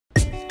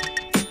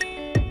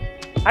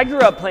I grew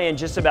up playing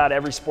just about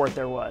every sport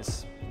there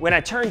was. When I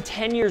turned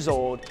 10 years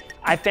old,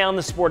 I found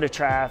the sport of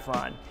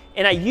triathlon,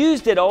 and I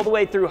used it all the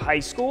way through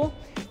high school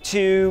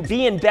to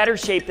be in better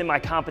shape than my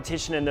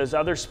competition in those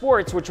other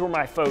sports, which were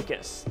my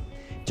focus.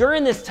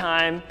 During this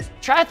time,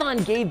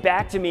 triathlon gave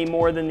back to me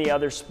more than the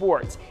other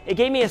sports. It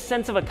gave me a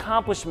sense of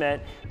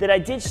accomplishment that I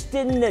just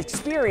didn't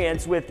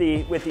experience with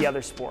the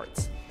other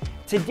sports.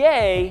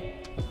 Today,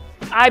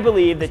 I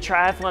believe that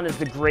triathlon is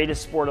the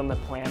greatest sport on the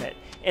planet,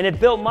 and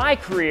it built my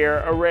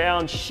career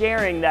around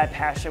sharing that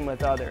passion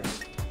with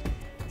others.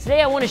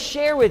 Today, I want to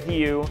share with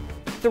you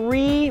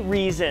 3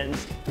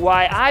 reasons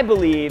why I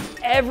believe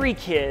every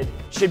kid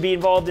should be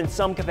involved in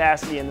some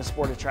capacity in the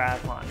sport of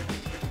triathlon.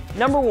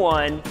 Number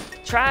 1,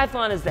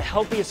 triathlon is the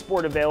healthiest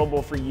sport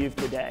available for youth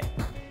today.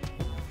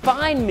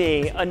 Find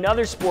me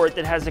another sport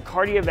that has the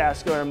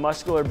cardiovascular and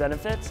muscular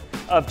benefits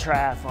of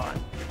triathlon.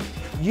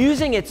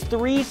 Using its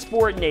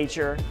 3-sport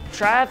nature,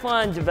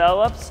 triathlon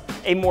develops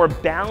a more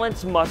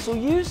balanced muscle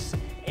use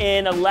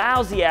and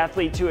allows the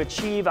athlete to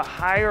achieve a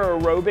higher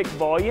aerobic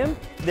volume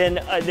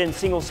than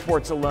single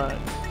sports alone.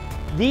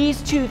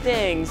 These 2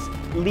 things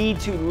lead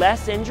to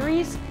less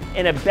injuries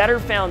and a better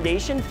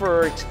foundation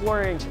for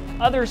exploring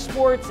other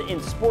sports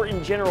and sport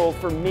in general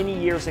for many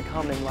years to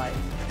come in life.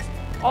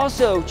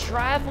 Also,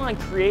 triathlon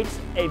creates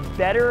a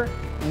better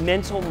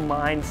mental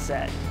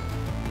mindset.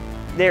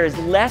 There is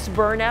less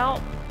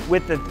burnout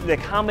with the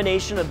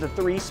combination of the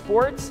 3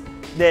 sports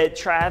that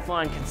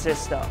triathlon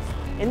consists of.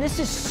 And this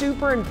is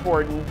super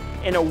important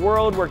in a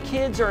world where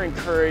kids are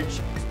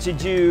encouraged to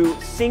do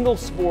single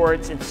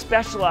sports and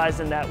specialize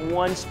in that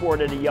one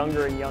sport at a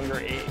younger and younger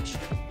age.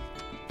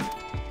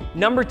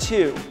 Number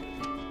 2,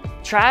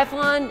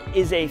 triathlon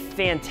is a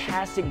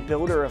fantastic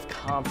builder of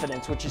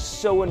confidence, which is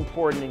so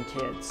important in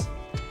kids.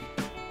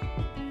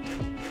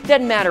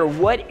 Doesn't matter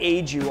what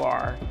age you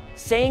are,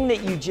 saying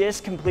that you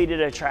just completed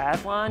a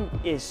triathlon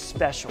is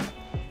special.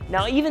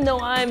 Now, even though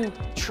I'm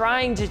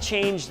trying to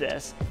change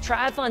this,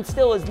 triathlon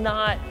still is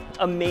not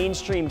a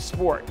mainstream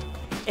sport.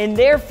 And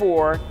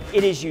therefore,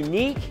 it is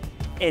unique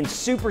and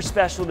super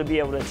special to be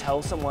able to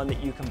tell someone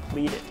that you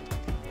completed.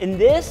 And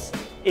this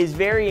is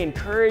very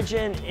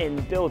encouraging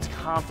and builds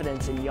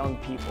confidence in young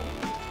people.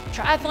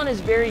 Triathlon is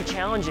very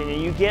challenging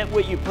and you get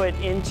what you put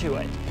into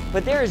it.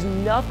 But there is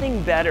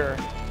nothing better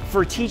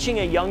for teaching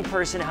a young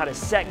person how to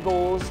set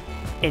goals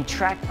and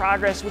track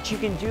progress, which you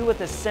can do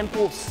with a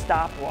simple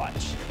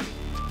stopwatch.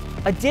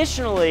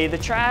 Additionally, the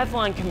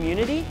triathlon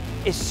community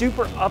is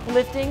super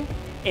uplifting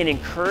and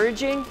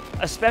encouraging,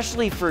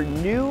 especially for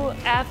new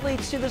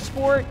athletes to the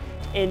sport,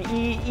 and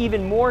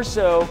even more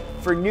so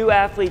for new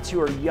athletes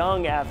who are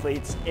young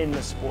athletes in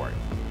the sport.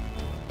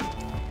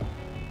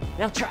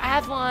 Now,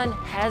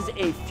 triathlon has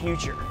a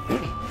future.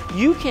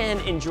 You can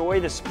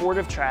enjoy the sport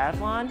of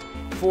triathlon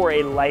for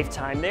a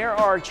lifetime. There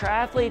are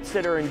triathletes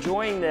that are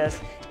enjoying this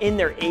in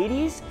their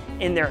 80s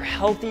and they're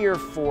healthier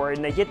for it,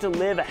 and they get to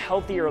live a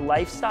healthier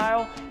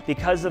lifestyle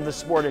because of the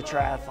sport of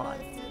triathlon.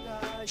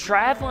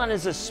 Triathlon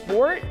as a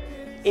sport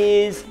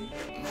is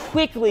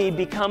quickly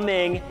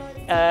becoming,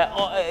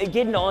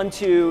 getting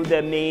onto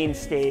the main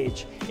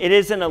stage. It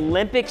is an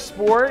Olympic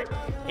sport,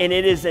 and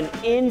it is an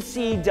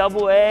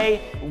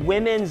NCAA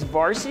women's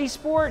varsity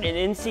sport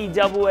and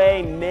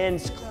NCAA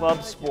men's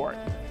club sport.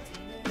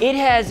 It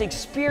has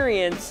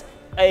experienced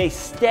a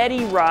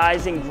steady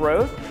rise in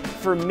growth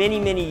for many,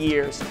 many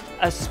years,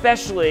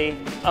 especially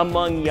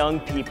among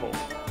young people.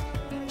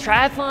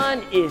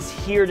 Triathlon is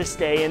here to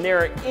stay, and there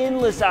are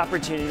endless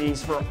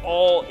opportunities for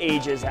all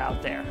ages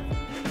out there.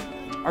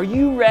 Are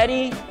you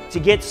ready to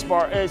get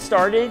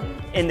started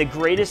in the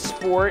greatest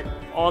sport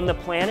on the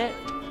planet?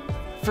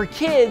 For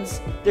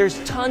kids,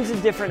 there's tons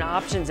of different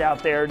options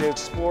out there to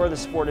explore the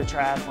sport of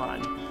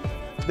triathlon.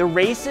 The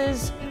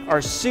races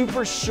are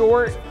super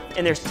short,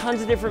 and there's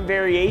tons of different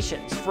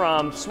variations,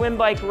 from swim,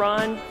 bike,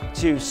 run,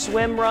 to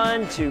swim,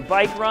 run, to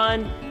bike,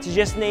 run, to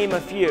just name a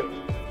few.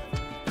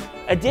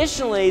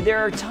 Additionally, there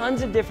are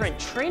tons of different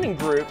training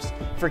groups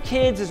for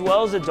kids as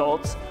well as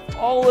adults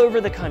all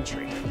over the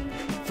country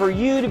for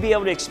you to be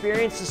able to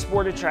experience the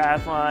sport of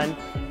triathlon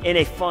in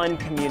a fun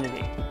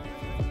community.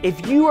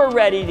 If you are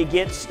ready to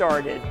get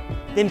started,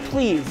 then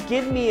please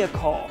give me a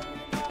call.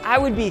 I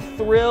would be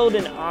thrilled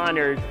and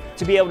honored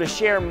to be able to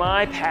share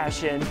my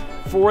passion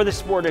for the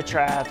sport of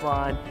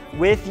triathlon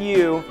with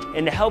you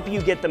and to help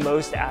you get the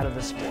most out of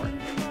the sport.